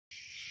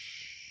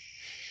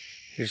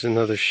Here's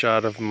another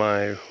shot of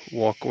my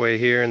walkway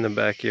here in the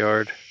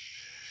backyard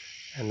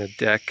and the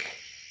deck.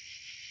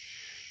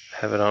 I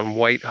have it on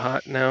white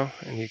hot now,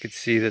 and you can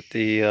see that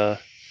the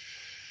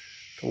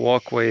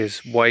walkway is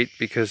white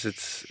because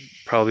it's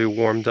probably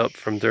warmed up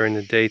from during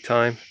the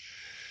daytime.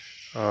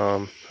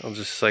 I'll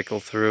just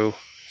cycle through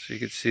so you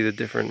can see the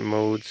different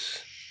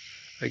modes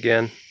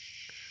again.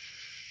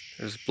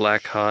 There's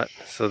black hot,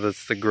 so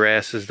that's the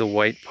grass is the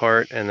white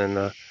part, and then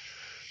the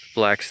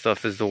black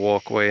stuff is the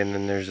walkway, and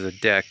then there's the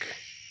deck.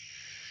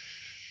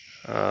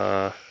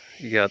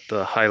 You got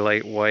the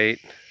highlight white,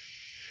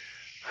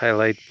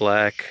 highlight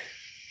black,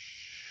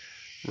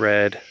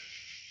 red,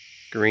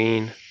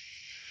 green.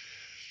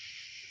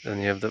 Then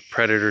you have the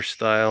Predator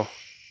style.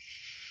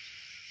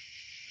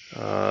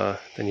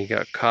 Then you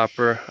got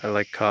copper. I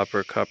like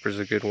copper. Copper's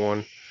a good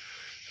one.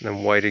 And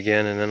then white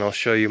again. And then I'll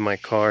show you my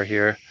car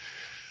here,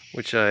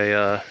 which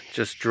I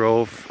just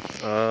drove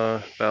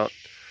about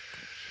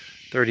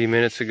 30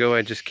 minutes ago.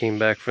 I just came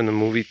back from the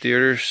movie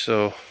theater,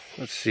 so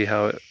let's see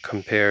how it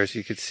compares.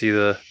 You can see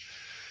the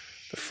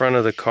front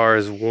of the car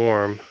is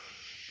warm,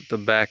 but the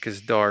back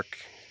is dark.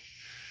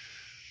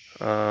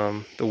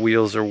 The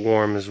wheels are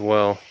warm as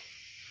well.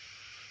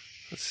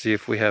 Let's see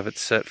if we have it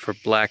set for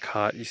black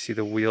hot. You see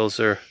the wheels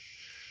are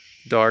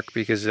dark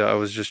because I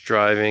was just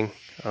driving.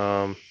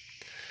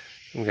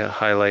 We got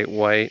highlight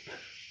white,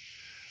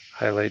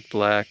 highlight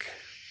black,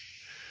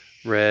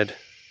 red,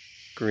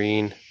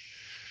 green,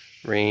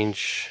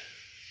 range,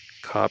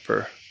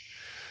 copper.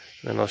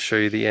 And then I'll show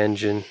you the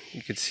engine.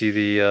 You can see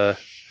the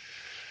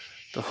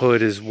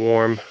hood is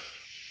warm.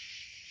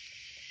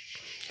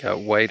 Got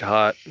white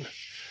hot,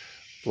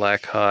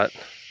 black hot,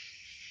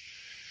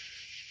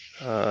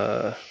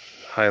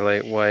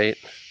 highlight white,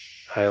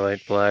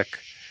 highlight black,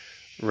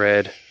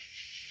 red,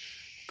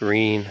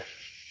 green,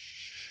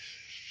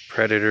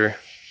 Predator,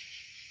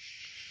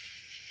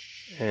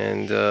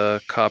 and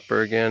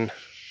copper again.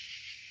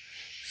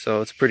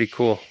 So it's pretty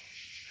cool.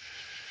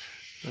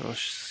 I'll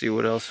see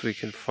what else we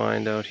can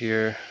find out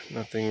here.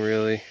 Nothing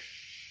really.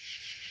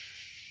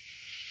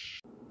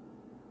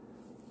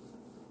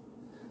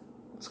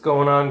 What's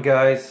going on,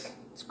 guys?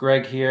 It's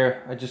Greg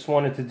here. I just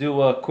wanted to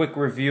do a quick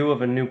review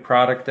of a new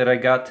product that I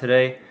got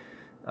today,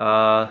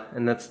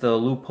 and that's the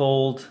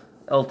Leupold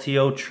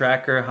LTO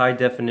Tracker High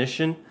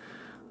Definition.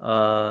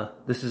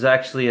 This is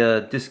actually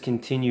a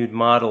discontinued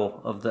model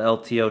of the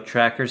LTO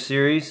Tracker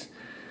series.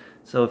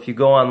 So if you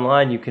go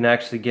online, you can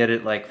actually get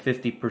it like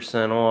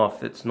 50%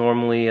 off. It's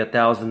normally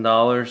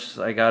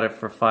 $1,000. I got it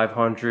for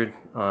 $500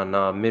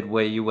 on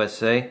Midway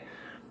USA,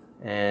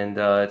 and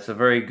it's a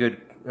very good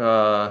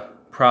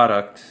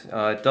product.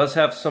 It does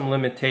have some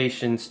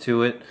limitations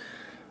to it,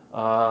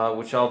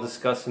 which I'll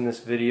discuss in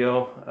this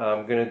video.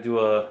 I'm going to do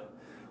a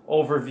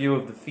overview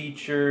of the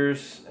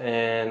features,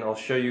 and I'll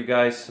show you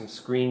guys some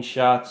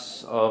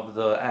screenshots of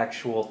the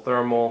actual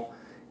thermal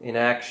in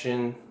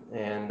action,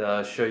 and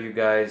show you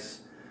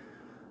guys,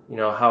 you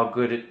know, how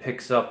good it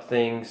picks up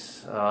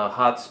things,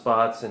 hot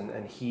spots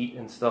and heat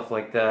and stuff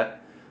like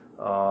that.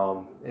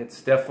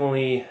 It's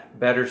definitely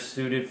better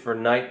suited for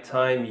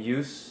nighttime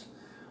use,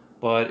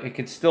 but it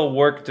could still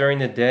work during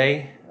the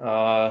day.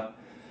 But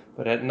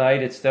at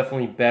night it's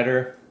definitely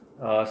better,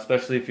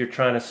 especially if you're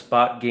trying to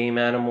spot game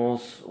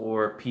animals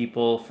or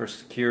people for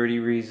security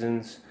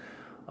reasons.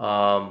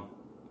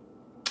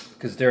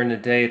 Because during the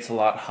day it's a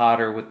lot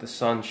hotter with the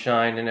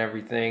sunshine and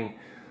everything.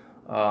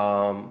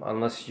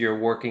 Unless you're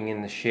working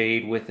in the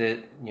shade with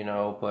it, you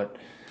know. But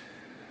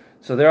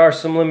so there are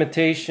some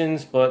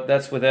limitations, but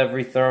that's with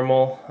every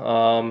thermal.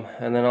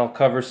 And then I'll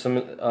cover some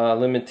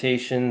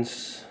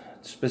limitations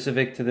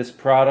specific to this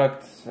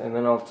product, and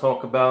then I'll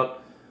talk about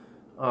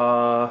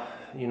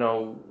you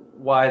know,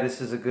 why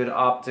this is a good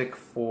optic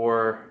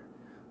for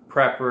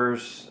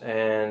preppers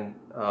and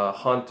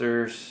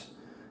hunters,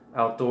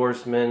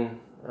 outdoorsmen,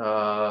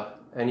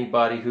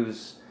 anybody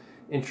who's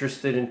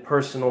interested in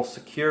personal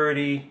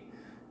security,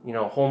 you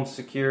know, home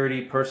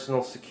security,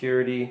 personal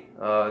security.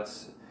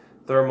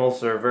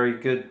 Thermals are a very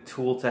good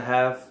tool to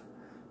have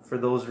for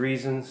those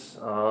reasons.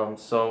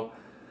 So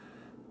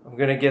I'm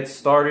going to get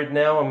started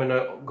now. I'm going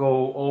to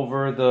go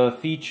over the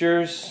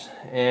features,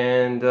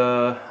 and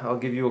I'll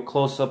give you a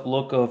close-up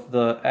look of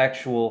the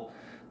actual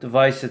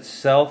device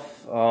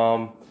itself.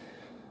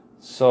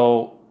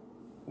 So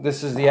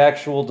this is the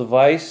actual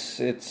device.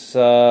 It's,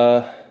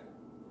 let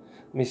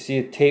me see,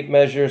 a tape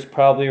measure is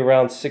probably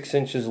around 6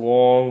 inches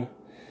long.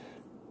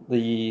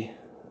 The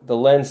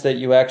lens that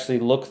you actually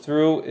look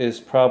through is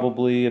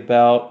probably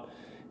about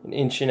 1.5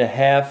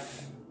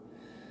 inches.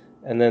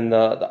 And then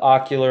the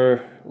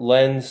ocular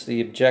lens,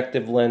 the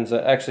objective lens,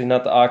 actually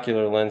not the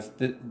ocular lens,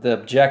 the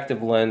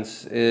objective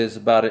lens is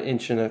about 1.33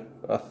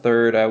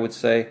 inches, I would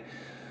say.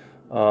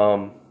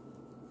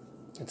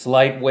 It's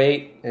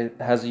lightweight.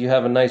 You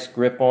have a nice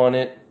grip on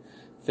it.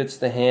 Fits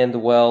the hand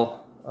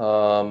well.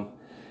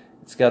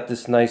 It's got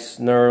this nice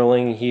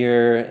knurling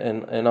here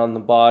and on the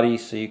body,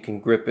 so you can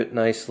grip it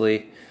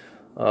nicely.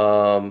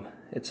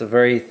 It's a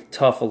very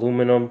tough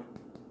aluminum.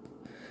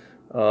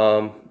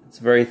 It's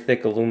very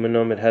thick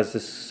aluminum. It has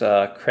this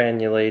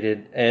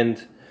cannulated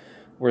end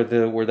where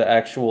the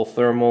actual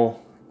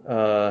thermal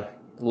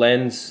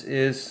lens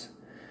is.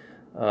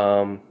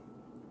 It's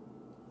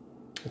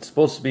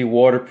supposed to be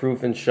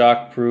waterproof and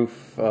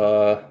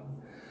shockproof.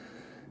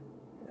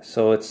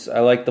 So I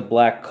like the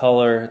black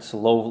color. It's a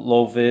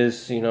low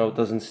vis, you know, it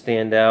doesn't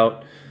stand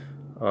out.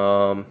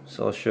 So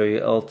I'll show you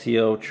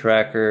LTO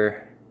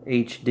Tracker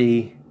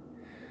HD.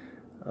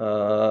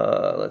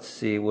 Let's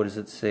see, what does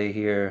it say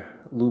here?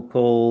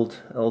 Leupold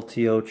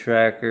LTO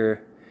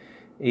Tracker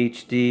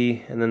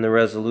HD, and then the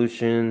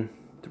resolution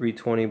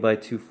 320 by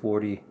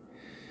 240.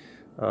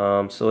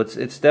 So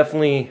it's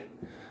definitely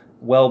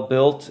well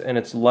built, and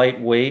it's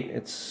lightweight.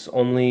 It's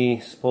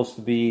only supposed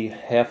to be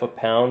half a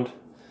pound.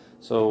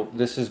 So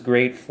this is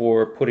great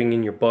for putting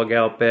in your bug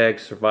out bag,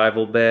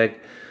 survival bag.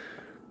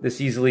 This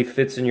easily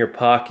fits in your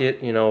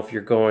pocket, you know, if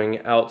you're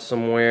going out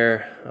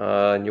somewhere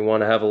and you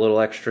want to have a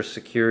little extra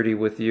security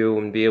with you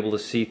and be able to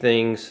see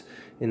things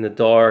in the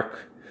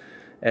dark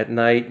at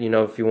night, you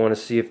know, if you want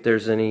to see if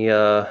there's any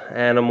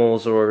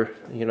animals or,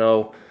 you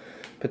know,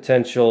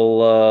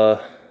 potential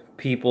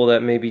people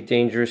that may be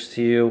dangerous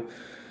to you.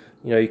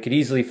 You know, you could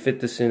easily fit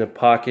this in a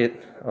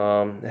pocket.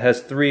 It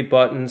has 3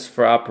 buttons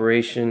for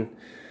operation.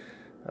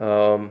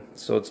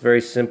 So it's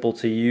very simple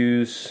to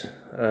use,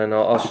 and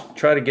I'll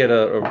try to get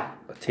a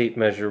tape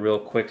measure real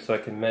quick so I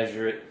can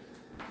measure it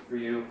for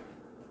you.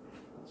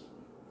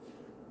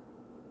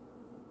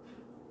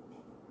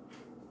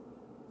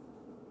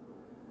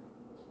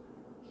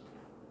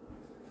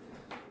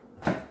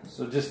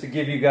 So just to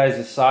give you guys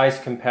a size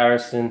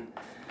comparison,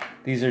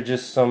 these are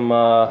just some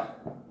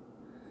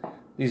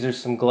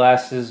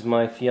glasses,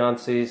 my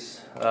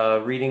fiance's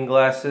reading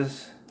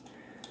glasses.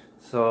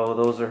 So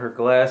those are her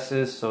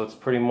glasses, so it's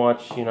pretty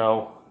much, you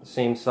know, the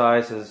same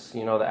size as,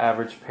 you know, the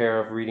average pair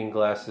of reading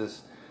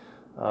glasses.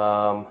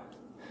 But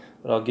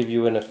I'll give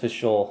you an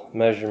official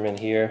measurement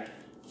here.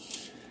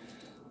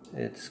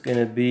 It's going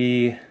to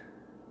be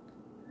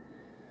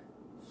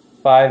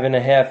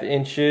 5.5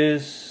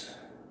 inches.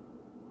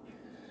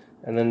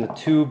 And then the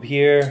tube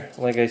here,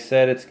 like I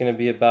said, it's going to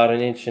be about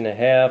 1.5 inches.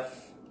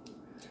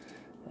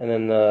 And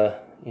then the,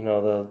 you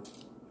know, the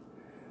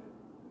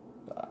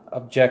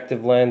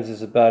objective lens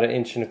is about 1.25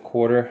 inches,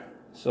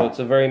 so it's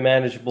a very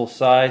manageable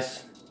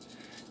size.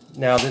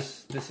 Now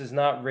this is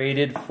not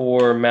rated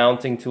for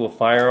mounting to a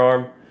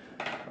firearm.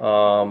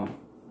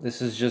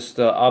 This is just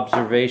an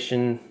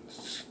observation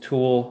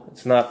tool.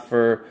 It's not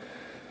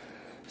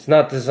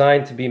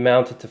designed to be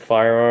mounted to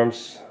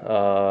firearms.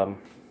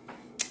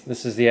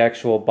 This is the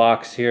actual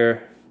box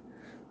here.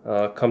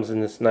 Comes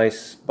in this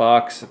nice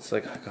box. It's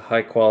like a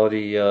high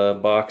quality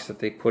box that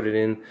they put it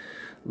in.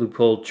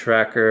 Leupold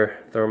Tracker,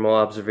 thermal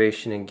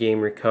observation and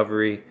game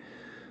recovery.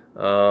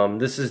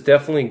 This is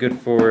definitely good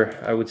for,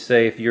 I would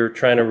say, if you're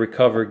trying to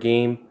recover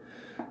game,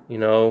 you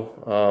know,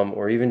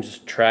 or even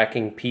just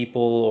tracking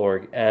people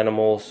or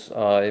animals.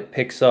 It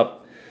picks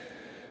up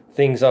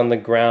things on the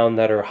ground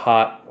that are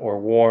hot or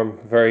warm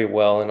very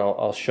well, and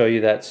I'll show you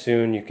that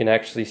soon. You can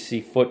actually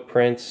see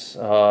footprints.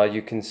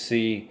 You can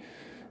see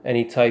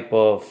any type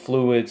of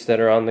fluids that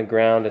are on the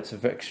ground. It's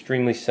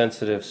extremely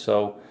sensitive,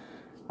 so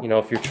you know,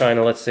 if you're trying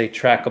to, let's say,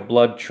 track a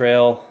blood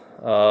trail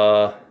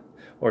or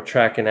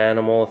track an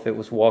animal, if it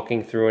was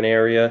walking through an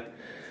area,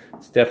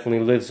 it definitely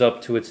lives up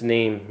to its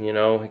name. You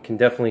know, it can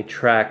definitely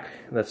track,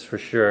 that's for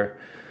sure.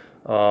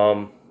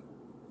 So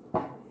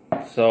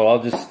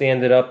I'll just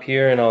stand it up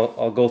here and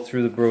I'll go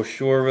through the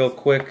brochure real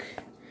quick.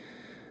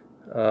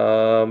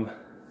 Let's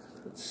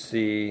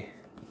see.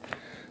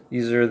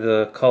 These are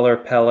the color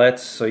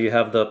palettes. So you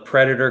have the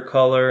Predator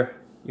color,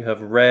 you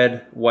have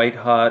red, white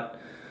hot,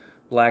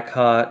 black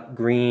hot,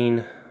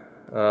 green,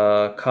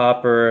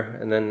 copper,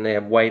 and then they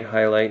have white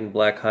highlight and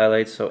black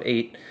highlight, so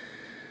 8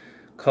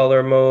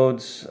 color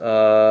modes.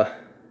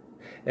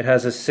 It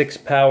has a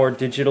 6-power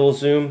digital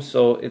zoom,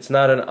 so it's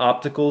not an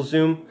optical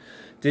zoom.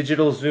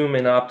 Digital zoom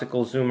and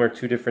optical zoom are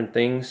 2 different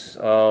things.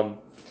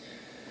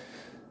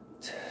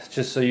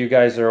 Just so you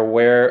guys are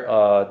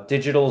aware,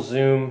 digital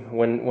zoom,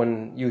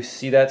 when you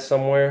see that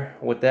somewhere,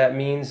 what that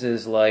means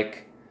is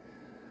like,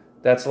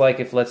 that's like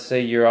if, let's say,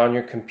 you're on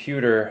your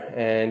computer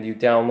and you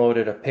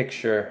downloaded a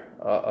picture,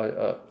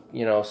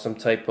 you know, some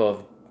type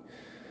of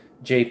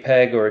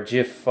JPEG or a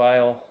GIF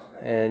file,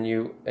 and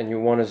you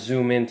want to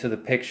zoom into the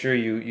picture,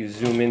 you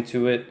zoom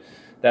into it.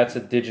 That's a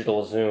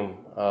digital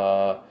zoom,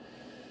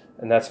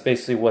 and that's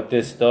basically what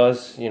this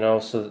does. You know,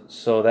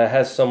 so that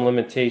has some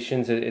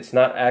limitations. It's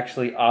not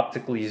actually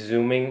optically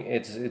zooming.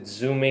 It's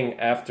zooming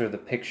after the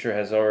picture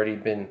has already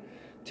been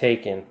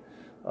taken.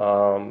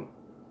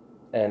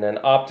 And an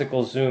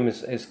optical zoom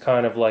is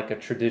kind of like a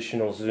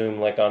traditional zoom,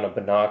 like on a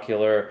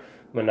binocular,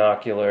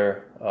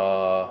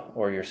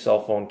 or your cell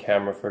phone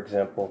camera, for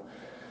example.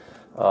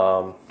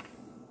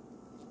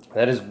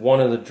 That is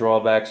one of the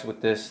drawbacks with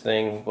this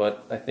thing,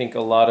 but I think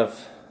a lot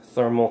of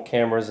thermal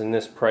cameras in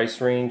this price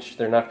range,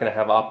 they're not going to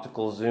have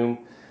optical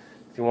zoom.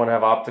 If you want to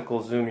have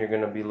optical zoom, you're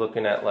going to be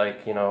looking at,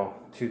 like, you know,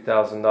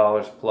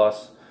 $2,000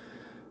 plus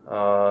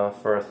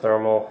for a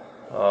thermal.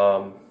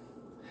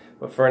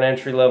 But for an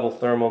entry-level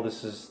thermal,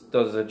 this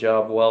does the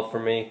job well for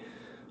me.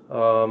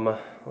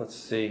 Let's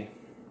see.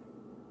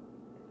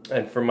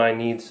 And for my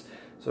needs,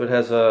 so it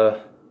has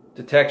a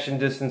detection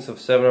distance of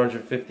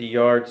 750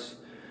 yards.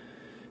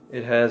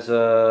 It has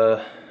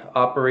a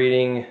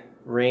operating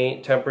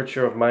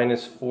temperature of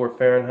 -4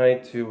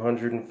 Fahrenheit to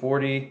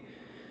 140.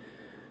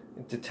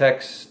 It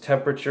detects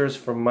temperatures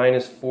from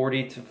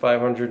 -40 to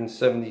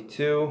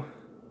 572.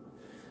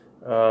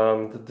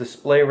 The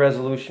display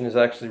resolution is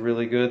actually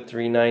really good,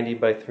 390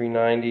 by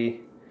 390,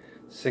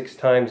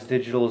 6x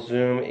digital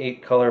zoom,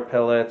 8 color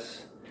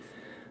palettes,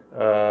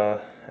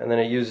 and then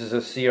it uses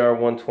a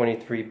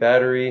CR123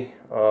 battery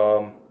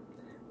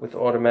with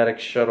automatic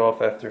shut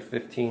off after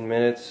 15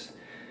 minutes.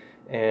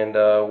 And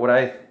what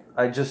I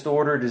just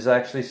ordered is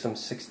actually some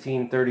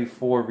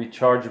 1634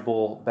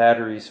 rechargeable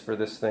batteries for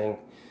this thing,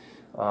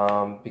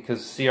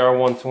 because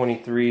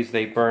CR123s,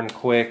 they burn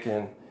quick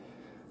and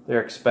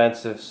they're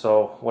expensive.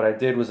 So what I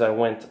did was I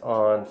went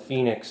on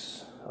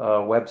Phoenix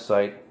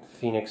website,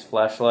 Phoenix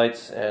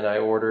Flashlights, and I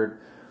ordered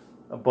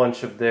a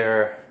bunch of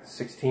their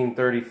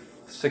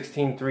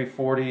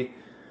 16340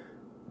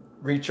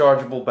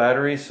 rechargeable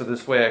batteries, so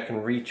this way I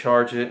can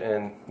recharge it,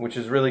 and which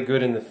is really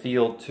good in the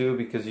field too,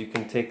 because you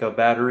can take a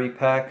battery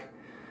pack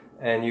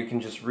and you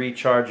can just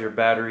recharge your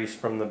batteries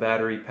from the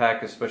battery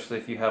pack, especially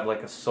if you have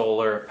like a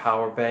solar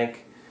power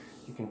bank.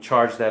 You can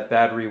charge that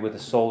battery with a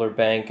solar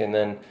bank and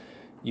then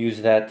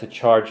use that to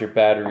charge your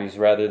batteries,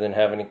 rather than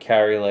having to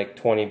carry like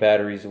 20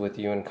 batteries with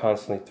you and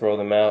constantly throw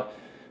them out.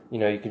 You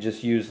know, you can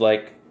just use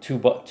like two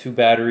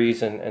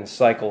batteries and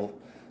cycle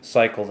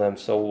them,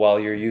 so while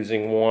you're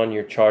using one,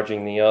 you're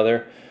charging the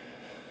other.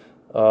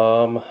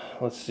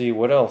 Let's see,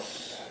 what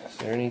else? Is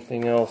there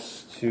anything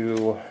else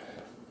to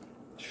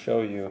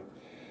show you?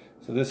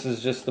 So this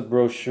is just the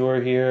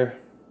brochure here.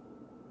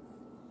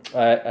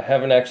 I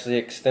haven't actually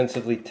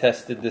extensively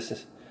tested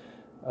this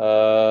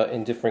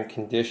in different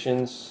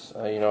conditions.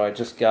 You know, I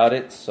just got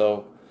it,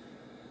 so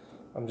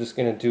I'm just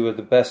going to do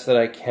the best that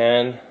I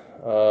can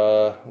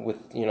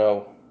with, you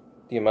know,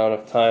 the amount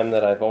of time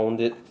that I've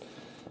owned it,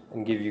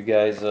 and give you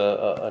guys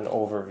an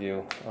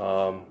overview.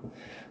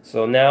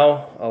 So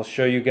now I'll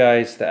show you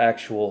guys the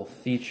actual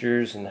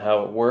features and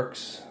how it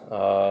works.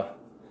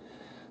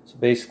 So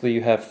basically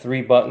you have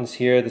 3 buttons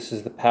here. This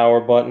is the power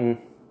button.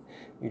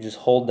 You just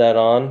hold that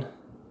on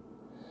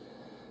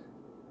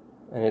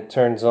and it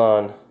turns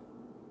on.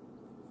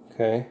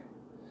 Okay.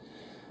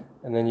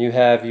 And then you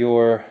have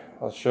your,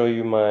 I'll show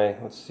you my,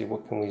 let's see,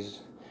 what can we,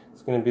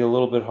 it's going to be a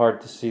little bit hard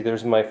to see.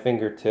 There's my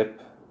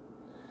fingertip.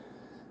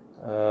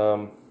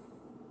 Let's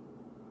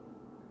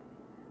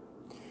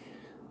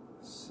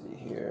see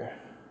here.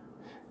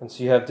 And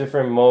so you have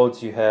different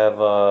modes. You have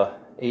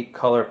 8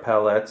 color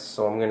palettes,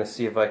 so I'm going to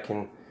see if I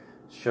can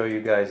show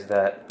you guys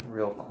that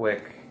real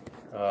quick.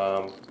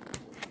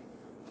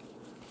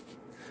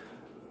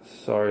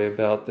 Sorry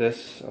about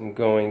this. I'm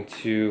going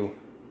to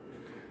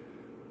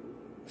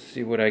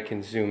see what I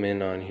can zoom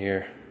in on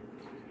here.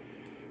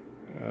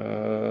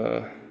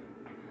 Let's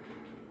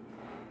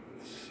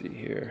see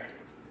here.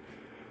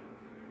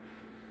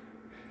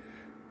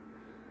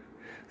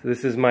 So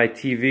this is my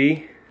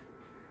TV.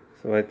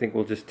 So I think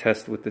we'll just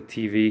test with the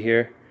TV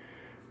here.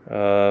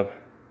 So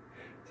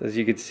as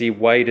you can see,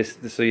 white is,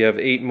 so you have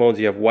 8 modes.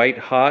 You have white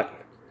hot,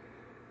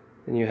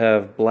 and you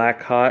have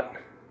black hot,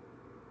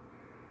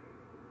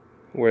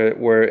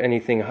 where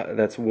anything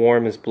that's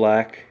warm is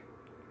black.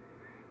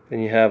 Then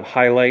you have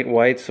highlight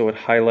white, so it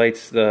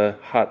highlights the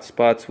hot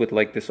spots with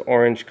like this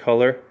orange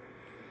color.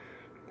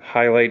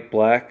 Highlight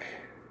black.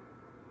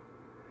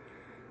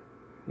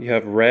 You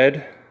have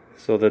red,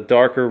 so the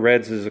darker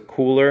reds is a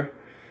cooler,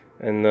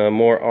 and the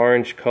more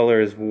orange color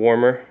is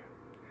warmer.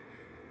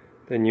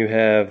 Then you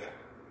have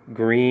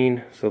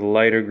green, so the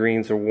lighter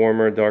greens are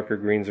warmer, darker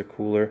greens are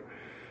cooler.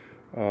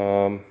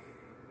 Then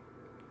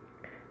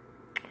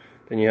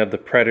you have the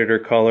predator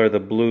color. The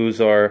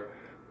blues are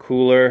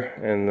cooler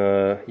and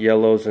the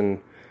yellows and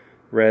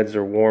reds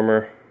are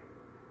warmer.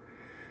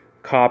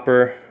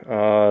 Copper,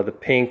 the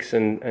pinks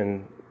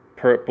and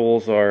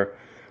purples are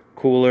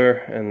cooler,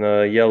 and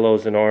the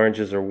yellows and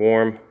oranges are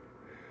warm.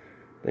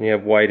 Then you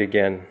have white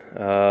again.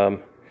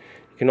 You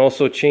can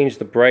also change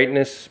the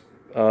brightness.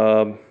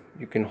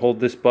 You can hold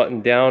this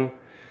button down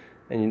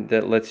and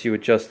that lets you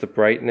adjust the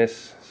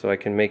brightness, so I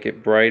can make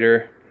it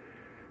brighter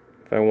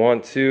if I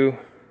want to,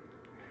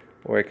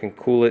 or I can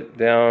cool it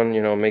down,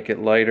 you know, make it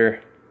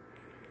lighter.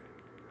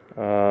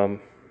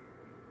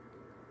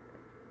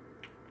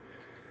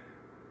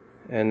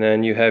 And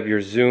then you have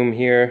your zoom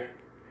here.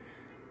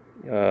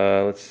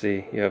 Let's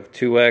see, you have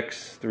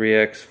 2x,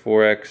 3x,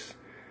 4x,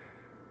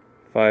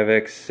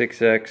 5x,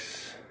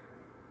 6x.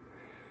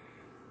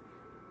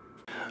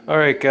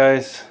 Alright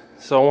guys,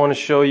 so I want to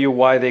show you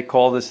why they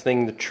call this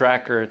thing the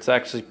tracker. It's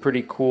actually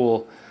pretty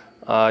cool.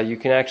 You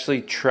can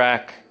actually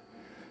track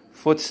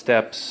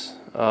footsteps.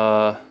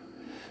 So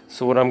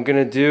what I'm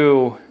going to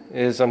do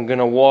is I'm going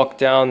to walk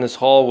down this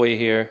hallway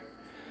here.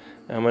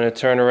 And I'm going to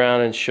turn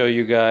around and show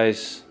you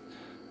guys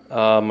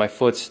my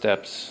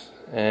footsteps.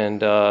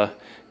 And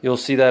you'll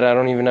see that I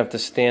don't even have to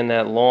stand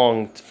that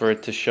long for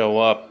it to show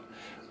up.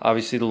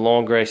 Obviously, the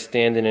longer I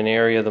stand in an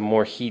area, the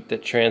more heat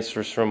that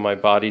transfers from my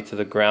body to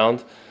the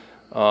ground.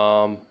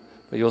 But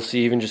you'll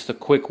see even just a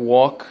quick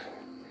walk,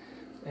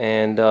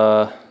 and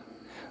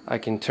I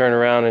can turn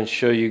around and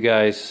show you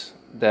guys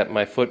that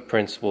my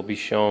footprints will be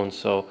shown.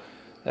 So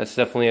that's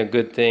definitely a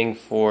good thing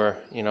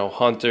for, you know,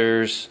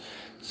 hunters,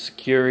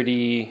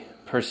 security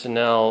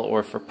personnel,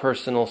 or for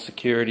personal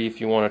security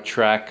if you want to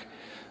track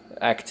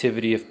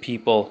activity of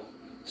people.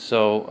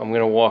 So I'm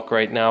gonna walk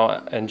right now,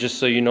 and just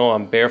so you know,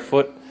 I'm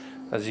barefoot.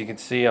 As you can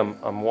see,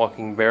 I'm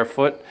walking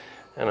barefoot,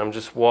 and I'm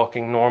just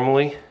walking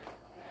normally.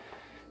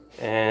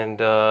 And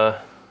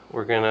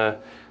we're gonna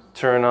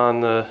turn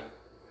on the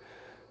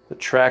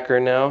tracker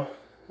now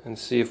and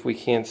see if we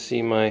can't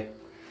see my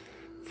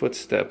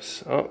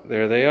footsteps. Oh,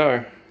 there they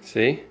are.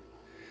 See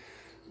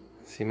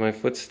my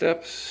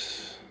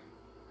footsteps?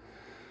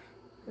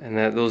 And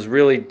those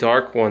really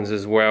dark ones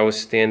is where I was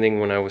standing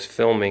when I was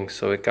filming,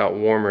 so it got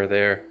warmer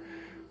there.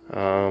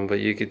 But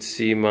you could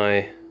see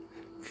my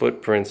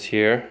footprints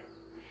here.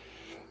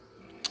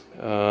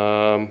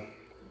 Let's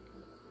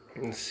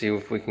see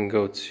if we can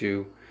go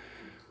to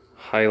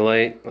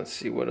highlight. Let's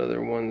see what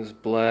other ones.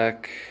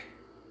 Black.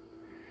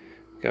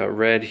 Got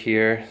red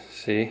here.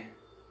 See?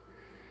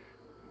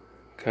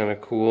 Kind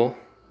of cool.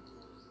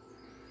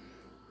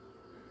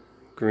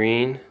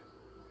 Green.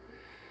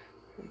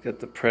 Got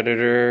the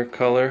predator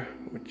color,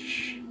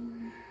 which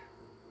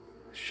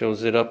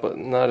shows it up, but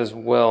not as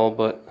well.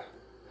 But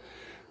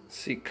let's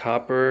see,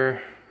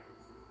 copper.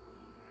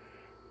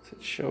 Does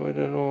it show it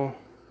at all?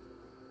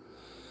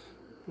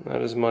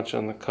 Not as much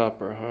on the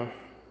copper, huh?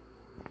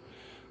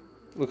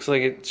 Looks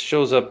like it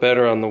shows up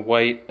better on the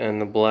white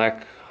and the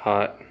black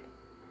hot.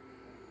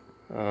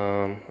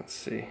 Let's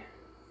see.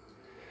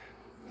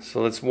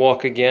 So let's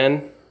walk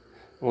again.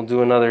 We'll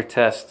do another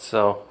test.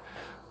 So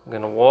I'm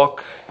gonna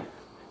walk,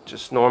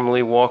 just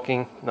normally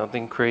walking,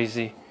 nothing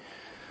crazy.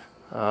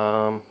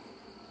 And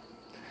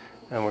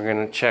we're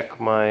gonna check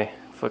my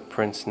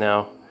footprints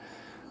now.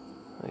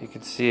 You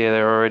can see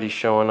they're already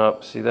showing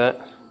up. See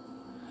that?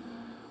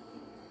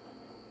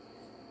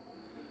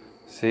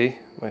 See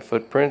my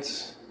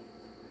footprints?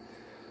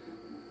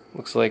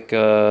 Looks like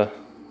there,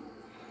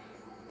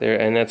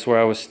 and that's where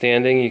I was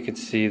standing. You could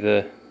see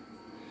the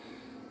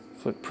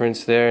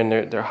footprints there, and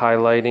they're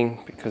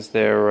highlighting because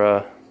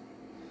they're you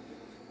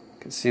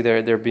can see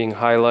they're being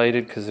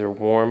highlighted because they're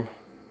warm.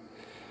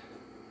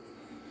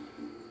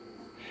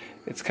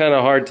 It's kind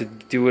of hard to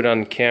do it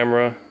on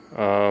camera.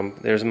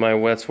 There's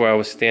that's where I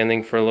was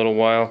standing for a little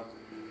while.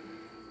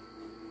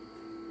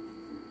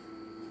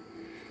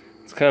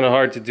 It's kind of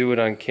hard to do it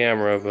on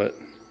camera, but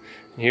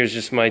here's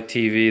just my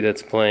TV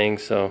that's playing.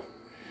 So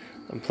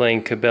I'm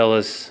playing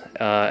Cabela's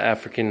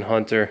African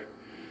Hunter,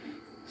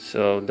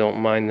 so don't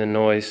mind the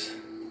noise.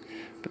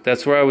 But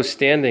that's where I was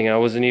standing. I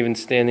wasn't even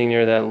standing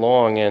there that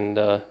long, and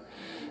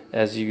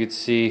as you could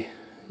see,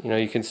 you know,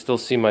 you can still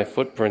see my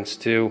footprints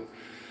too.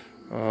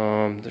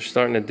 They're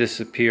starting to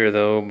disappear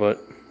though,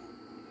 but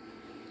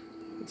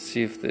let's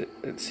see if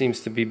it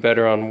seems to be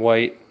better on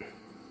white.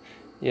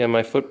 Yeah,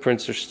 my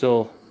footprints are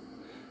still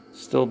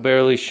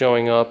barely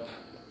showing up.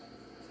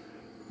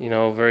 You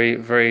know,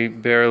 very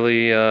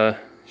barely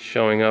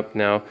showing up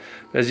now.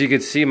 As you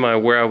can see,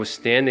 where I was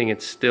standing,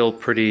 it's still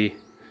pretty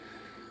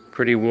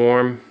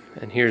warm.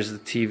 And here's the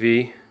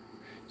TV,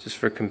 just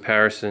for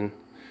comparison.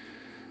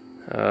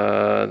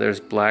 There's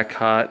black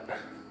hot,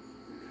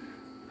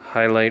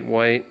 highlight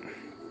white,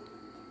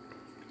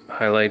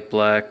 highlight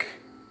black,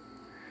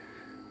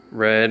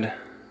 red,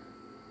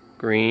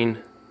 green,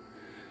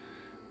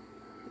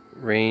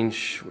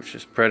 range, which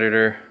is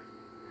predator,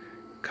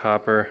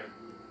 copper,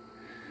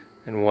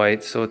 and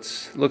white. So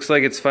looks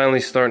like it's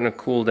finally starting to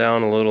cool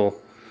down a little,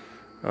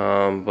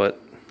 but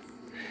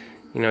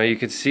you know, you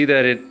can see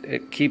that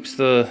it keeps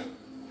the.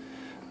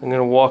 I'm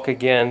gonna walk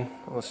again.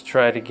 Let's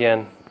try it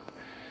again.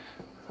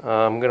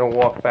 I'm gonna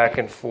walk back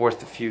and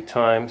forth a few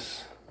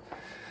times,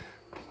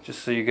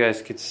 just so you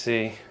guys could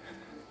see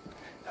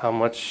how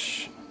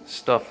much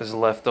stuff is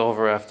left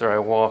over after I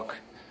walk.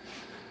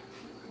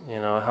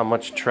 You know, how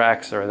much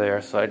tracks are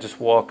there. So I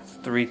just walked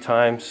 3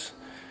 times,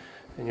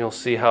 and you'll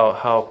see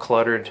how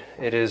cluttered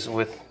it is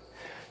with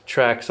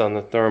tracks on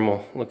the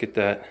thermal. Look at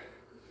that.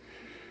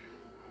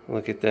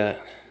 Look at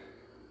that.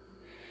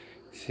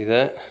 See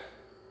that?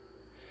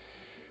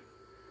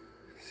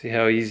 See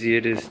how easy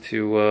it is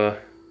to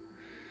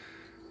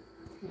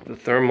the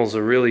thermal's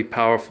a really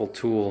powerful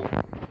tool.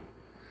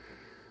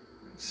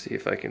 Let's see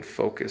if I can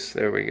focus.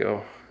 There we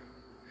go.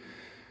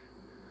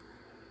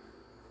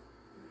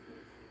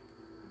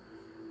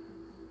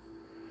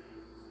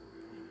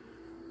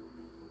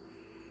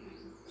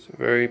 It's a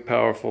very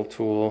powerful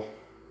tool.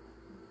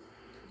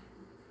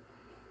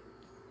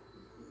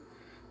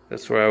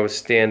 That's where I was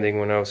standing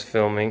when I was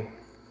filming.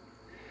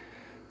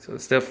 So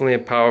it's definitely a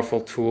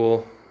powerful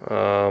tool.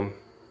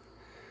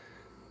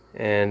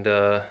 And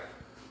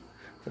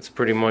that's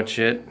pretty much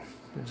it.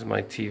 There's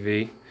my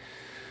TV.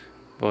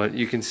 But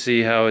you can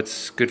see how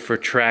it's good for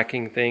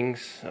tracking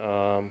things.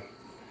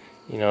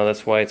 You You know,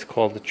 that's why it's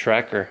called the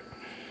tracker.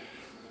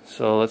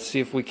 So let's see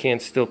if we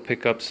can't still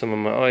pick up some of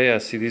my, oh yeah,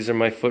 see, these are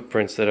my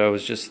footprints that I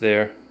was just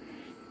there.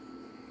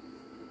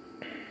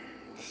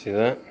 See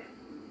that?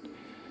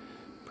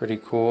 Pretty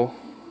cool.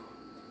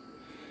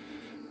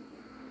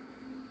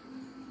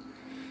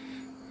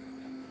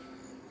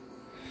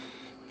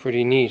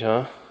 Pretty neat,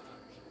 huh?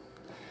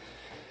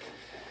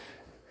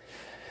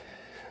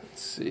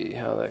 Let's see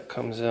how that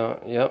comes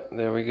out. Yep,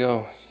 there we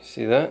go. You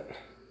see that?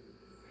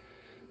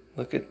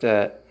 Look at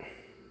that.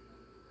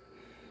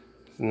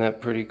 Isn't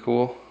that pretty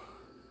cool?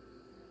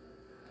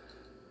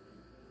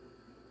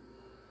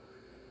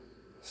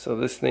 So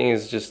this thing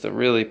is just a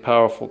really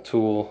powerful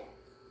tool,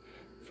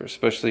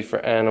 especially for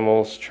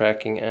animals,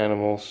 tracking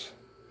animals.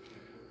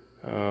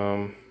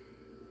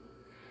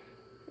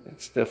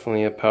 It's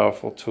definitely a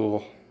powerful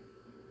tool.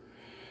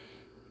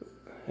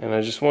 And I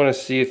just want to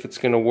see if it's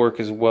going to work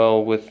as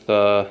well with,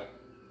 I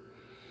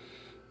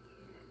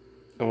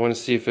want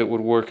to see if it would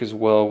work as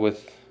well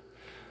with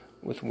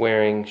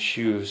wearing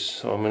shoes.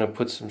 So I'm going to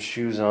put some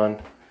shoes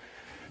on.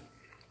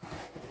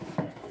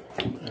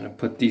 I'm going to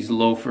put these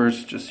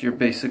loafers, just your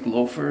basic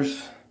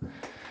loafers.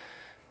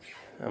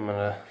 I'm going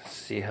to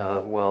see how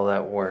well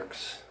that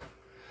works.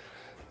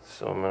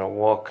 So I'm going to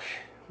walk,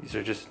 these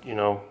are just, you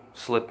know,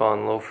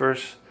 slip-on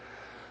loafers.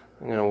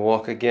 I'm going to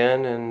walk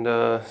again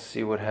and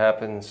see what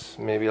happens.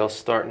 Maybe I'll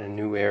start in a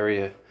new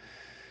area.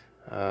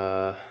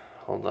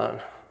 Hold on.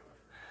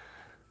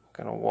 I'm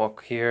going to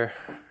walk here.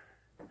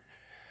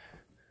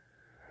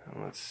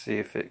 And let's see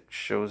if it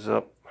shows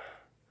up.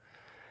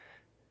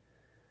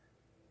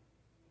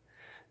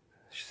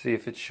 See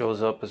if it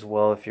shows up as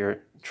well if you're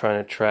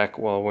trying to track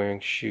while wearing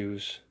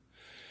shoes.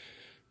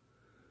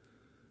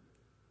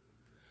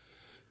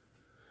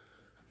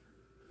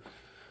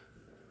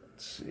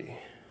 Let's see.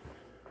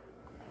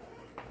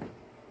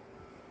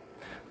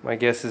 My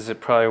guess is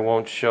it probably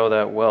won't show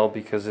that well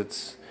because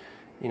it's,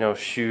 you know,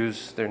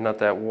 shoes, they're not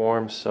that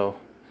warm, so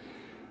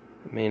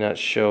it may not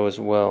show as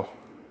well.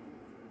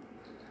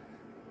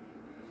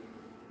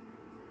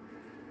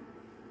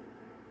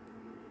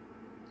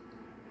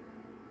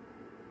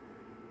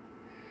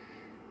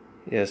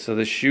 Yeah, so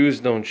the shoes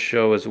don't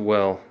show as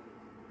well,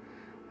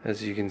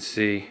 as you can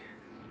see.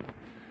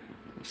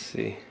 Let's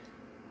see.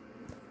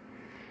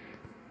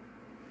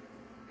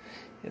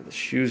 Yeah, the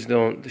shoes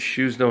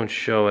don't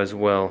show as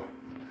well.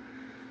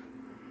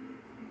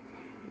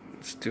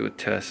 Let's do a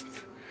test.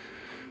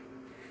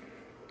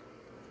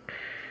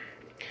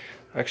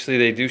 Actually,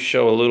 they do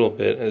show a little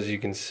bit, as you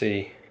can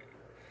see.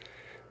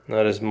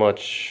 Not as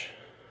much.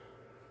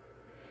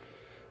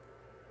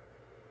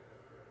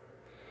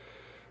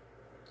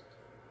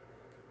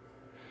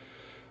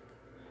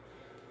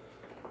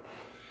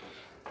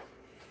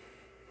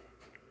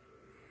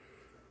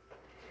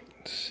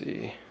 Let's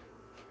see.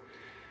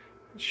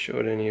 It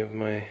showed any of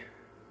my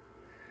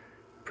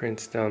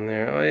prints down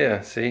there. Oh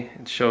yeah, see?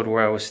 It showed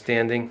where I was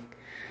standing.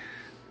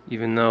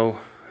 Even though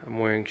I'm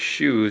wearing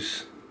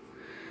shoes,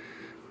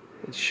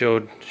 it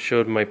showed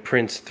my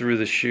prints through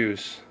the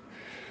shoes.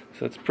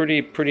 So it's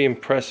pretty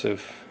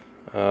impressive.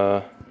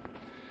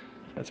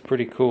 That's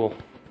pretty cool.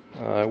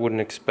 I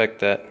wouldn't expect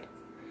that.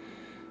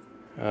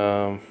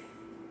 I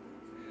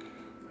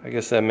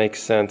guess that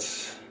makes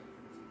sense.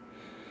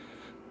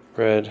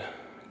 Red,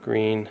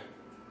 green,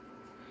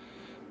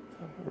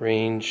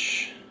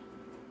 range,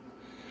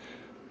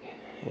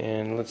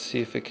 and let's see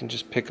if it can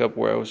just pick up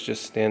where I was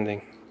just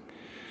standing.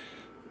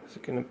 Is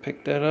it gonna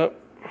pick that up?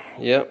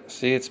 Yep,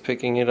 see, it's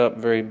picking it up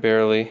very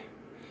barely.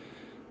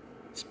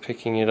 It's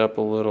picking it up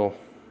a little.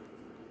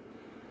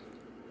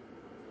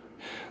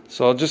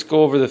 So I'll just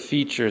go over the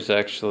features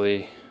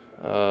actually.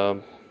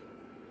 Alright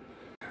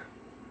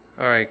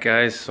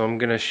guys, so I'm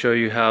gonna show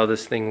you how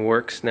this thing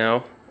works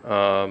now.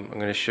 I'm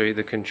gonna show you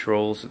the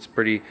controls. It's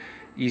pretty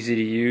easy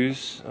to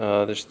use.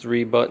 There's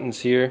 3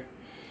 buttons here,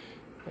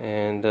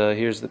 and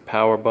here's the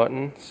power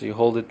button. So you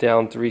hold it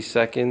down 3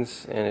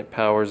 seconds and it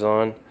powers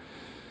on.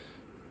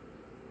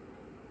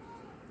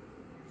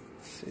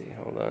 See,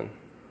 hold on.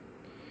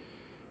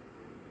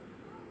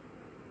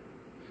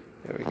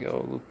 There we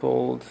go,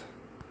 Leupold.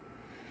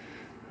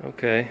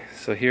 Okay,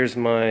 so here's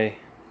my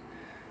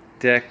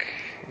deck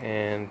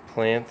and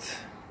plant,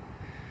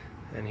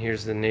 and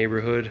here's the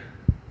neighborhood,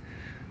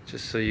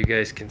 just so you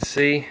guys can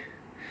see.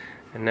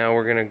 And now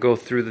we're gonna go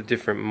through the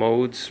different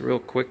modes real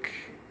quick.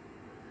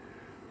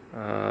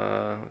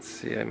 Let's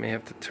see, I may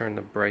have to turn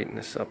the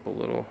brightness up a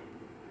little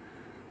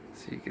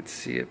so you can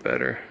see it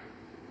better.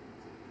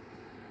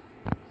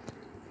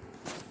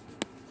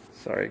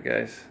 Sorry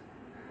guys,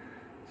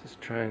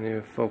 just trying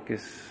to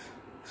focus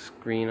the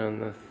screen on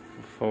the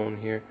phone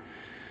here.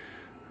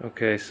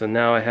 Okay, so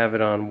now I have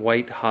it on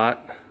white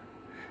hot.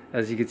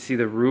 As you can see,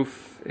 the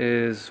roof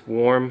is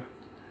warm,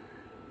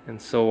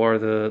 and so are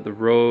the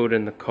road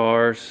and the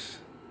cars.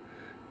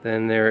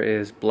 Then there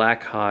is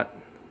black hot.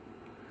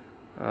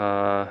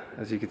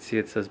 As you can see,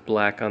 it says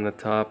black on the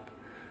top.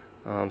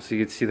 So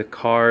you can see the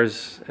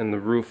cars and the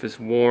roof is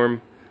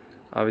warm.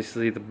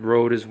 Obviously the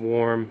road is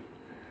warm.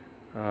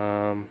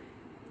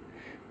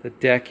 The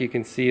deck, you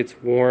can see it's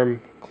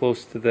warm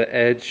close to the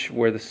edge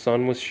where the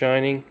sun was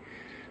shining,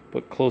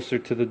 but closer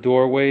to the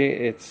doorway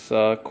it's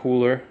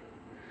cooler.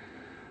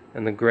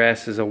 And the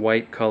grass is a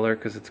white color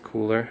because it's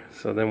cooler.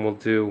 So then we'll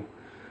do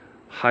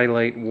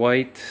highlight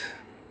white.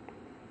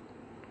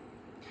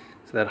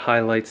 So that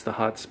highlights the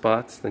hot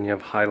spots. Then you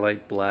have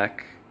highlight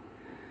black.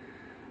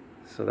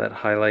 So that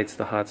highlights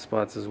the hot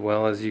spots as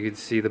well. As you can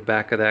see, the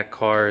back of that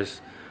car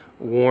is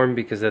warm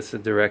because that's the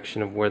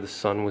direction of where the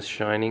sun was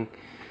shining.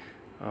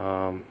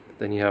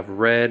 Then you have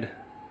red.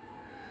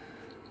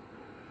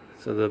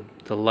 So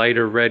the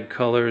lighter red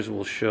colors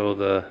will show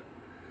the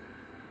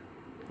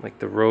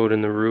road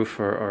and the roof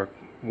are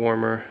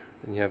warmer.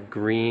 Then you have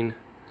green.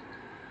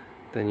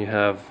 Then you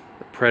have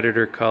the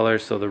predator color,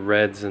 so the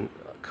red's and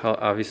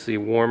obviously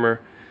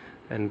warmer,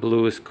 and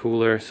blue is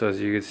cooler. So as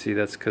you can see,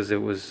 that's because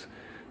it's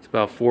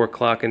about 4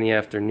 o'clock in the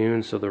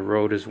afternoon, so the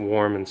road is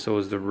warm and so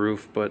is the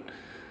roof. But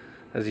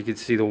as you can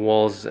see, the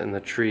walls and the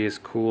tree is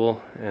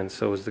cool, and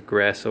so is the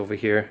grass over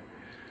here.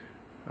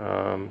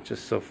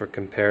 Just so for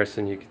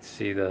comparison, you can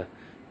see the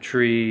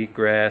tree,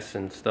 grass,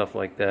 and stuff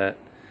like that.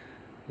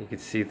 You can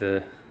see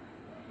the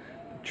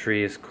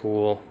tree is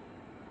cool,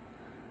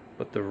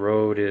 but the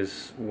road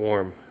is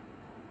warm.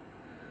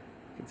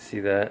 You can see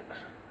that.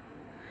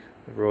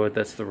 The road,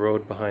 that's the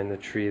road behind the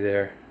tree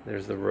there.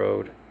 There's the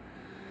road.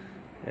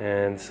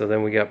 And so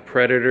then we got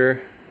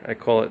predator. I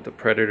call it the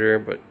predator,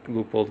 but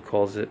Leupold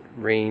calls it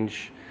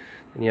range.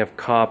 Then you have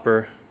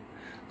copper.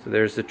 So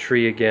there's the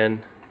tree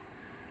again.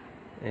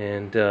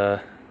 And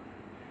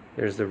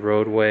there's the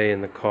roadway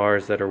and the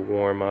cars that are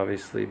warm,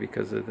 obviously,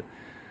 because of the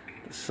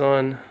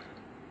sun.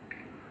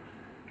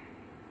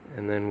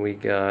 And then we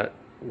got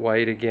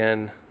white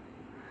again,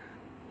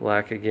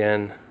 black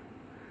again,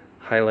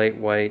 highlight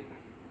white,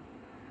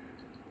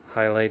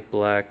 highlight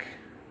black,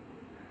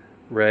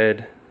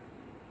 red,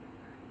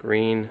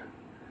 green,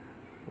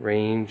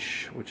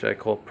 range, which I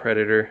call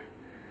predator,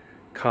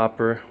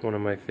 copper, one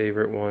of my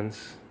favorite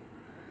ones,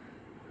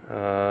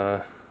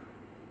 and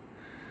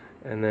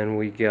then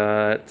we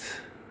got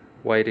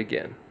white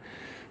again.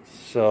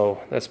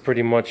 So that's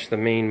pretty much the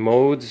main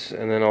modes,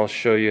 and then I'll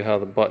show you how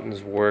the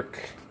buttons work.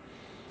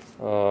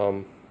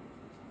 So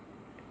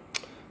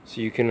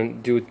you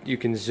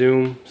can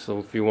zoom. So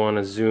if you want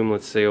to zoom,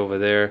 let's say over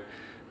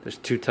there's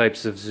 2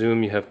 types of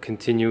zoom. You have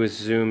continuous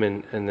zoom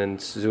and then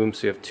zoom.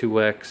 So you have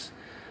 2x,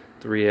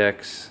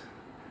 3x,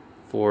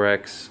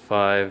 4x,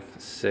 5,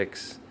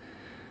 6,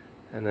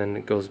 and then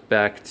it goes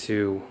back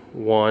to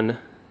 1,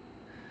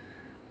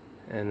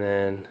 and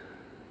then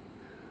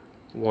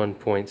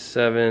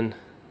 1.7,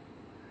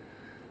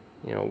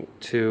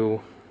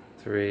 2,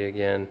 3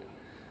 again,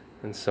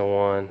 and so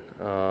on.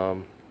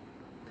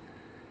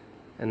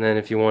 And then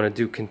if you want to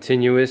do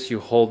continuous, you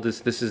hold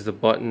this is the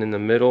button in the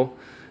middle.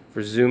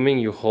 For zooming,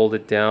 you hold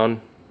it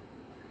down,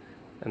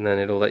 and then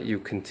it'll let you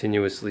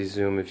continuously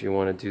zoom if you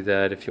want to do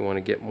that. If you want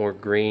to get more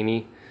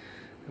grainy,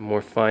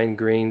 more fine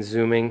grain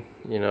zooming,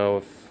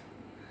 if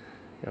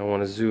I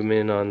want to zoom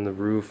in on the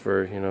roof,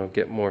 or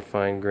get more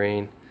fine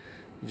grain,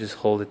 you just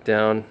hold it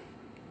down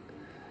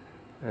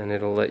and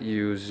it'll let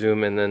you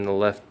zoom, and then the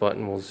left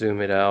button will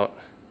zoom it out.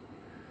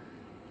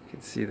 You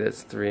can see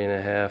that's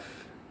 3.5.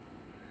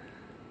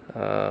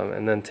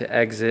 And then to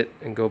exit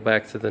and go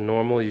back to the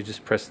normal, you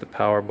just press the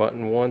power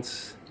button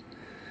once.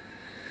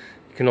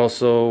 You can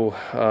also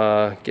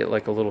get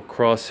like a little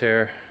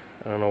crosshair.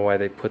 I don't know why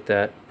they put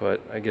that,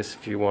 but I guess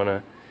if you want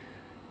to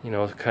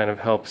kind of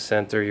help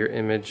center your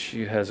image,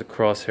 it has a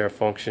crosshair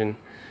function.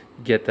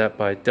 You get that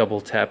by double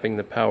tapping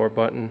the power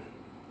button.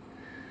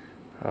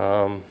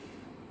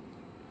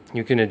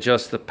 You can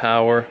adjust the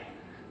power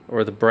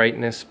or the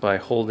brightness by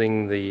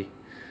holding the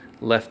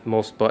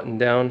leftmost button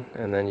down,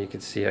 and then you can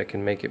see I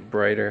can make it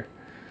brighter,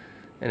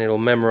 and it'll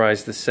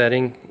memorize the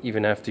setting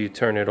even after you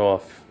turn it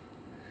off.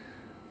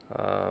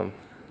 So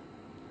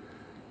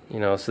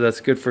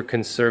that's good for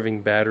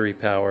conserving battery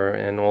power,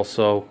 and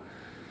also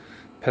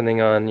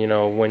depending on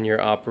when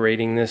you're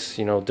operating this,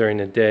 during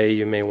the day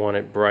you may want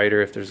it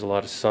brighter if there's a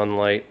lot of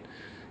sunlight,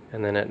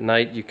 and then at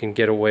night you can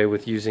get away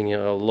with using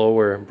a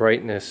lower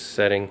brightness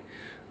setting,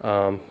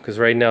 because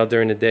right now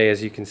during the day,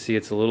 as you can see,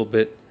 it's a little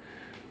bit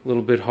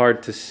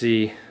hard to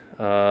see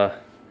on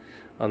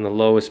the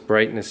lowest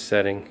brightness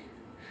setting,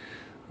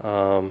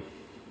 but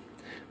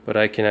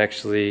I can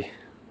actually,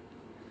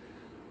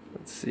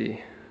 let's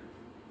see,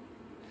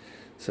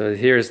 so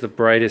here's the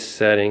brightest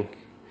setting,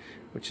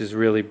 which is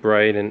really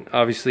bright, and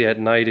obviously at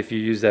night if you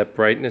use that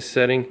brightness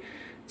setting,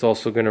 it's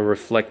also going to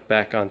reflect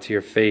back onto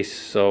your face,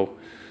 so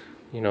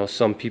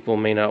some people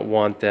may not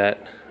want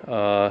that,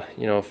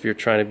 if you're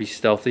trying to be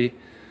stealthy.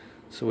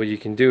 So what you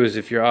can do is,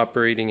 if you're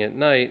operating at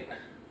night,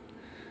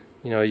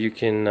 you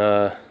can,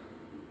 let's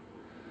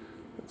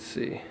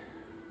see,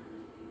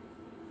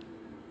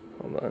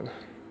 hold on.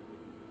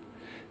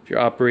 If you're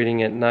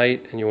operating at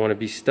night and you want to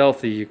be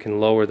stealthy, you can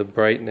lower the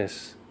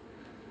brightness,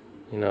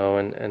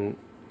 and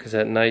because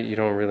at night you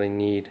don't really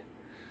need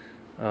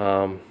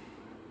that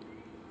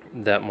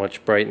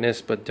much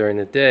brightness, but during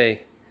the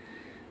day,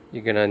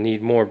 you're gonna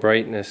need more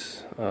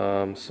brightness.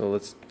 So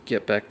let's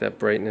get back that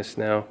brightness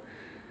now.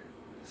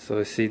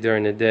 So see,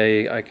 during the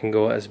day I can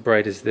go as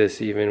bright as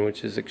this even,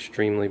 which is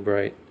extremely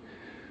bright,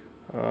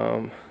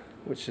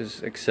 which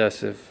is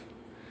excessive.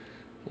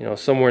 You know,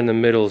 somewhere in the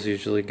middle is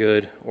usually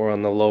good, or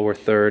on the lower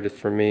third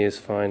for me is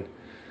fine.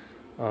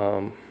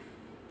 So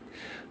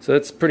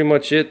that's pretty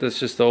much it. That's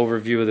just the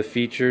overview of the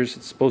features.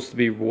 It's supposed to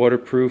be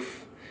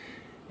waterproof,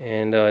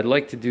 and I'd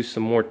like to do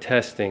some more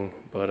testing,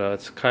 but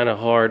it's kind of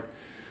hard.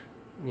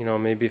 You know,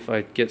 maybe if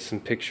I get some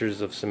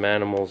pictures of some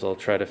animals, I'll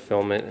try to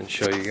film it and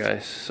show you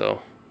guys.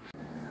 So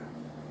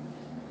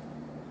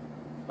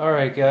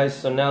alright guys,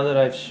 so now that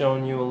I've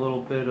shown you a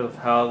little bit of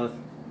how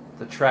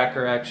the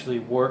tracker actually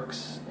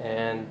works,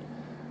 and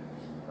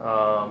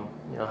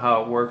you know,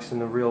 how it works in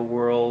the real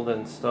world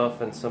and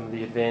stuff, and some of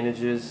the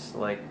advantages,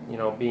 like, you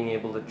know, being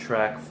able to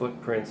track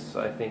footprints,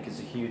 I think is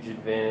a huge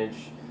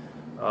advantage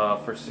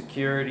for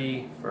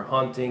security, for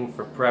hunting,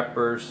 for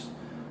preppers,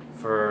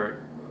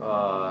 for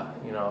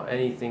you know,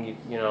 anything,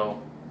 you know,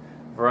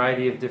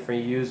 variety of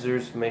different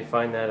users may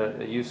find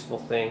that a useful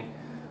thing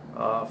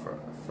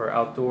for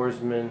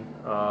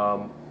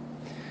outdoorsmen.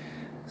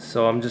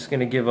 So I'm just going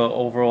to give an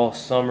overall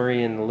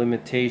summary and the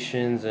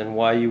limitations and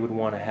why you would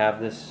want to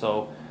have this.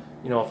 So,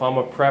 you know, if I'm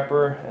a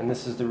prepper, and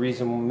this is the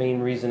main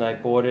reason I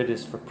bought it,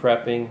 is for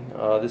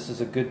prepping. This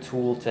is a good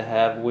tool to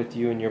have with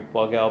you in your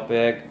bug out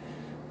bag.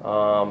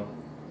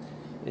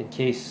 In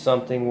case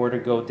something were to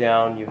go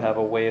down, you have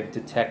a way of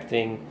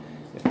detecting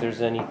if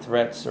there's any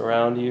threats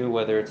around you,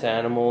 whether it's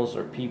animals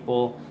or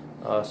people,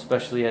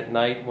 especially at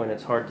night when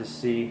it's hard to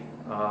see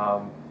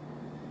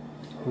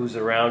who's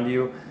around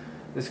you.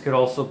 This could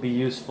also be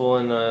useful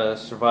in a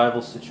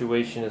survival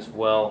situation as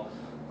well,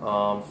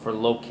 for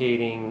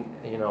locating,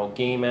 you know,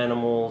 game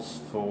animals,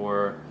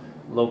 for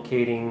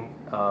locating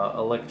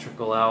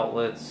electrical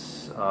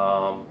outlets.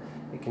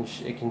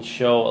 It can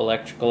show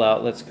electrical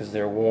outlets because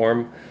they're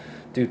warm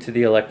due to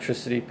the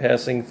electricity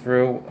passing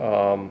through.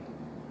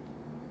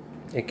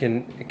 It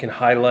can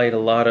highlight a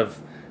lot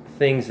of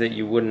things that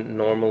you wouldn't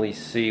normally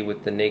see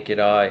with the naked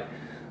eye.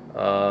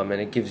 And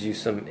it gives you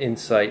some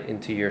insight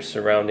into your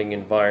surrounding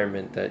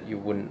environment that you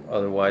wouldn't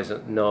otherwise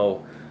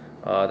know,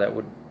 that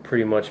would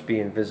pretty much be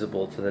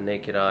invisible to the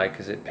naked eye,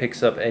 because it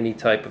picks up any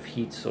type of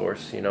heat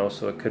source, you know.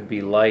 So it could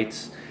be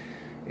lights,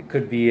 it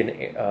could be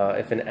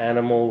if an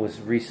animal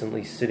was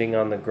recently sitting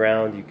on the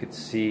ground, you could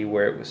see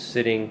where it was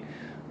sitting,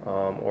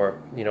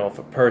 or, you know, if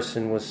a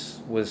person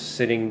was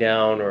sitting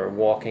down or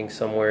walking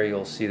somewhere,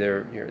 you'll see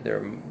their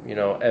you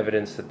know,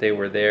 evidence that they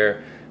were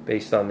there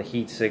based on the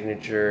heat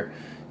signature.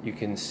 You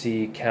can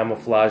see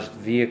camouflaged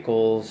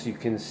vehicles, you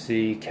can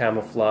see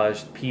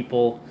camouflaged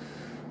people.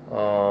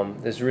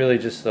 It's really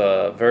just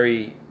a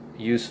very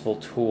useful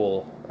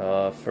tool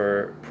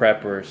for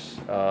preppers,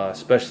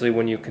 especially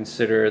when you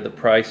consider the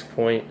price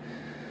point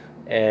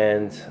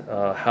and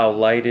how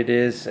light it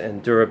is,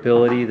 and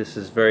durability. This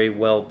is very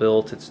well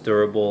built, it's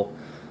durable.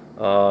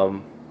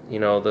 You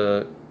know,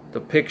 the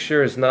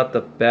picture is not the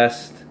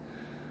best,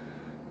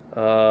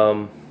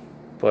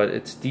 but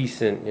it's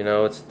decent, you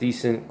know, it's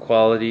decent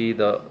quality.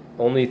 The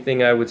only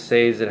thing I would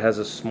say is it has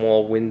a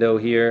small window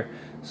here,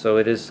 so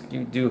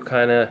you do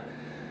kind of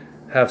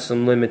have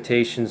some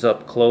limitations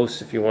up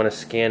close if you want to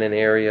scan an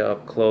area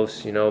up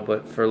close, you know.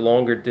 But for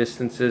longer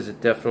distances,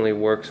 it definitely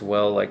works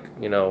well. Like,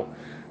 you know,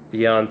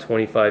 beyond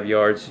 25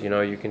 yards, you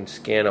know, you can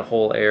scan a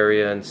whole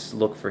area and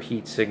look for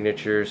heat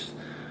signatures.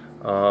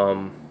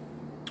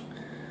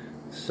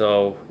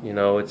 So, you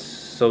know,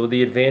 so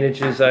the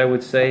advantages, I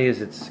would say, is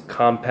it's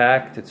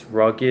compact, it's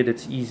rugged,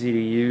 it's easy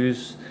to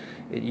use.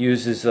 It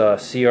uses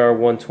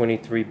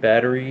CR123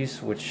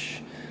 batteries,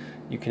 which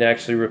you can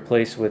actually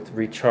replace with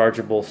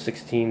rechargeable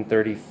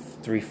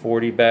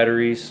 163340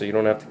 batteries, so you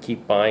don't have to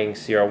keep buying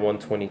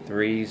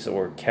CR123s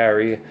or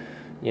carry,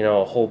 you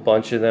know, a whole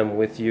bunch of them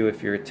with you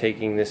if you're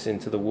taking this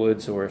into the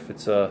woods, or if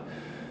it's a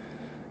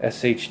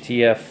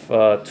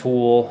SHTF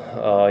tool.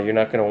 You're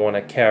not going to want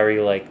to carry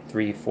like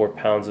 3-4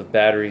 pounds of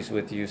batteries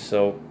with you.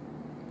 So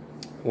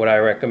what I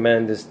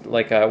recommend is,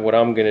 like, what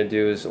I'm going to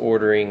do is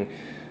ordering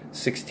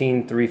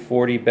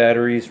 16340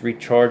 batteries,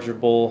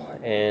 rechargeable,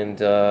 and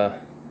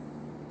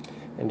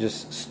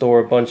just store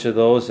a bunch of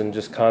those and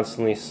just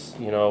constantly,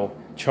 you know,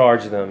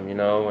 charge them, you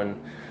know.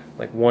 And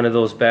like, one of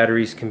those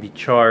batteries can be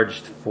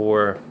charged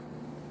for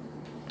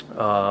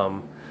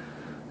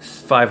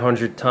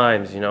 500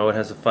 times, you know. It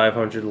has a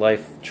 500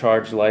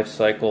 charge life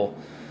cycle.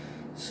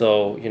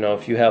 So, you know,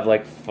 if you have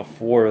like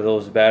 4 of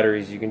those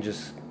batteries, you can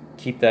just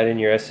keep that in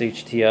your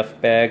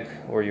SHTF bag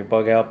or your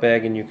bug out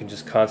bag, and you can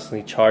just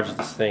constantly charge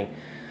this thing.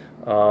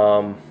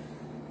 So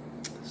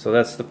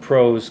that's the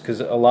pros, because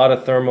a lot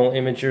of thermal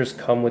imagers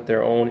come with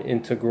their own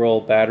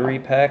integral battery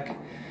pack,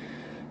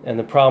 and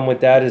the problem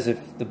with that is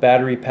if the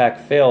battery pack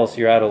fails,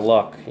 you're out of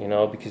luck, you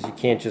know, because you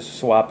can't just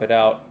swap it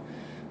out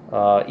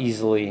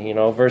easily, you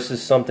know,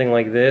 versus something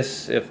like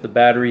this. If the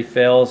battery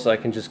fails, I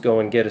can just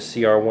go and get a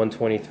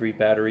CR123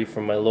 battery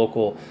from my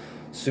local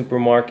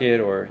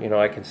supermarket, or, you know,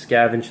 I can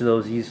scavenge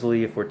those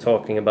easily. If we're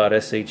talking about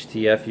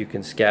SHTF, you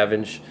can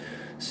scavenge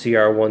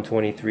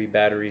CR123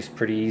 batteries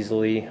pretty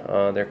easily.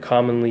 They're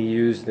commonly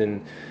used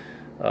in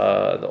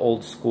the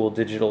old school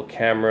digital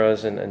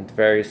cameras, and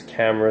various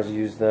cameras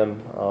use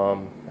them.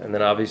 And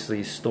then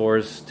obviously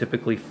stores,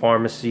 typically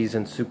pharmacies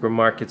and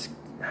supermarkets,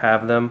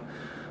 have them.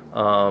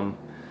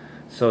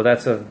 So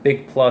that's a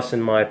big plus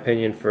in my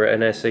opinion for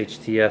an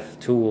SHTF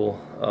tool.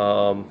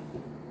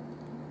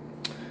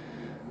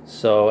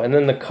 And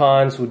then the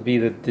cons would be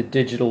the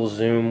digital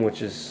zoom,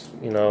 which is,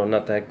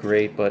 not that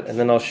great. And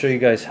then I'll show you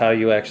guys how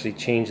you actually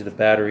change the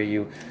battery.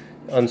 You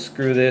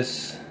unscrew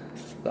this,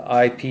 the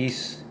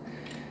eyepiece,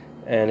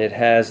 and it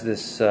has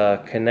this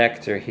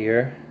connector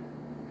here,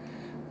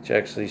 which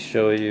actually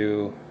show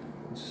you.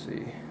 Let's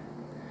see.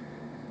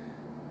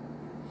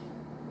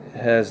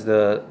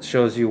 It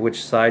shows you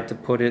which side to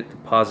put it, the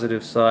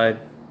positive side.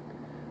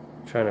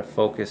 I'm trying to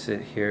focus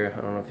it here.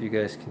 I don't know if you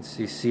guys can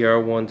see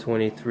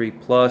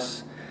CR123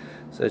 plus.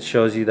 So it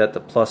shows you that the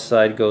plus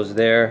side goes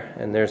there,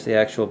 and there's the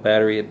actual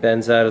battery. It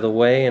bends out of the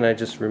way, and I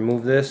just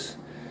remove this,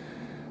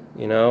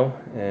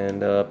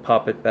 and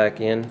pop it back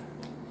in.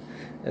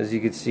 As you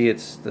can see,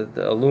 it's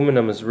the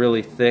aluminum is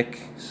really thick,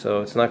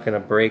 so it's not going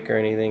to break or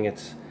anything.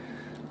 It's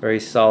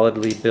very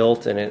solidly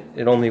built, and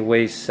it only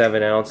weighs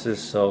 7 ounces,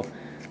 so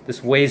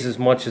this weighs as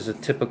much as a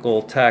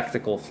typical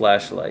tactical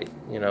flashlight,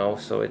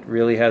 so it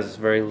really has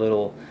very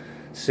little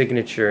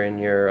signature in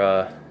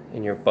your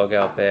bug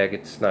out bag.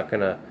 It's not going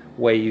to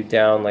weigh you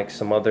down like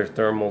some other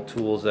thermal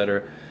tools that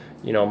are,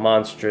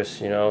 monstrous,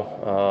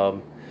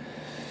 So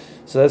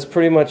that's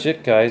pretty much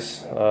it,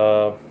 guys.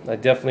 I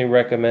definitely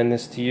recommend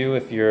this to you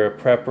if you're a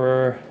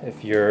prepper,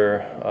 if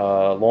you're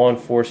law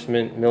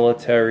enforcement,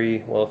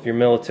 military. Well, if you're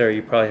military,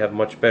 you probably have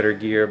much better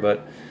gear,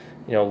 but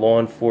law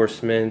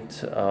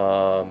enforcement,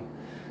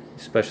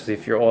 especially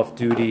if you're off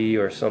duty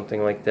or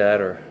something like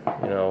that, or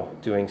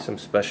doing some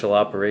special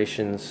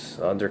operations,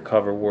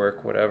 undercover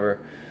work, whatever.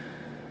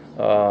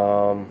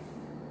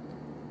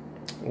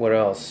 What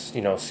else?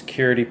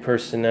 Security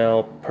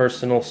personnel,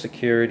 personal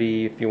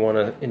security, if you want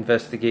to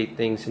investigate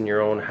things in your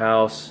own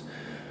house,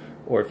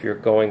 or if you're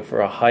going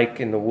for a hike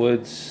in the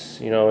woods,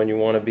 and you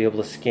want to be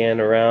able to scan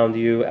around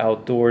you,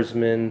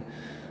 outdoorsmen,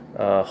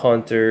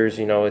 hunters,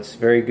 it's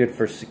very good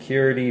for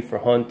security, for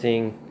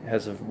hunting. It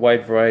has a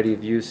wide variety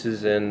of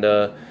uses, and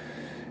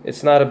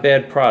it's not a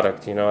bad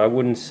product. I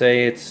wouldn't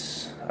say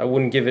I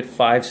wouldn't give it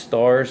 5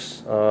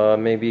 stars,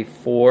 maybe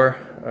 4,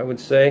 I would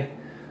say.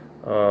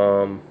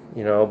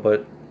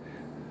 But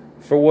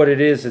for what it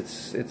is,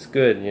 it's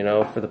good.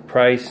 For the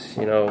price,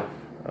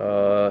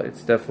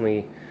 it's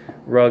definitely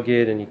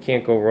rugged, and you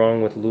can't go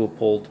wrong with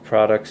Leupold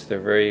products. They're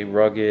very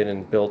rugged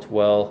and built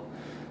well.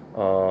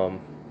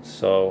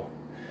 So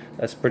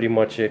that's pretty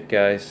much it,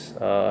 guys.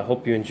 I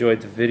hope you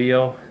enjoyed the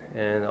video,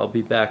 and I'll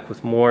be back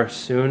with more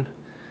soon.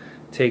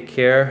 Take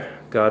care,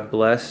 God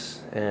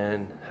bless,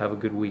 and have a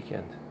good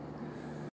weekend.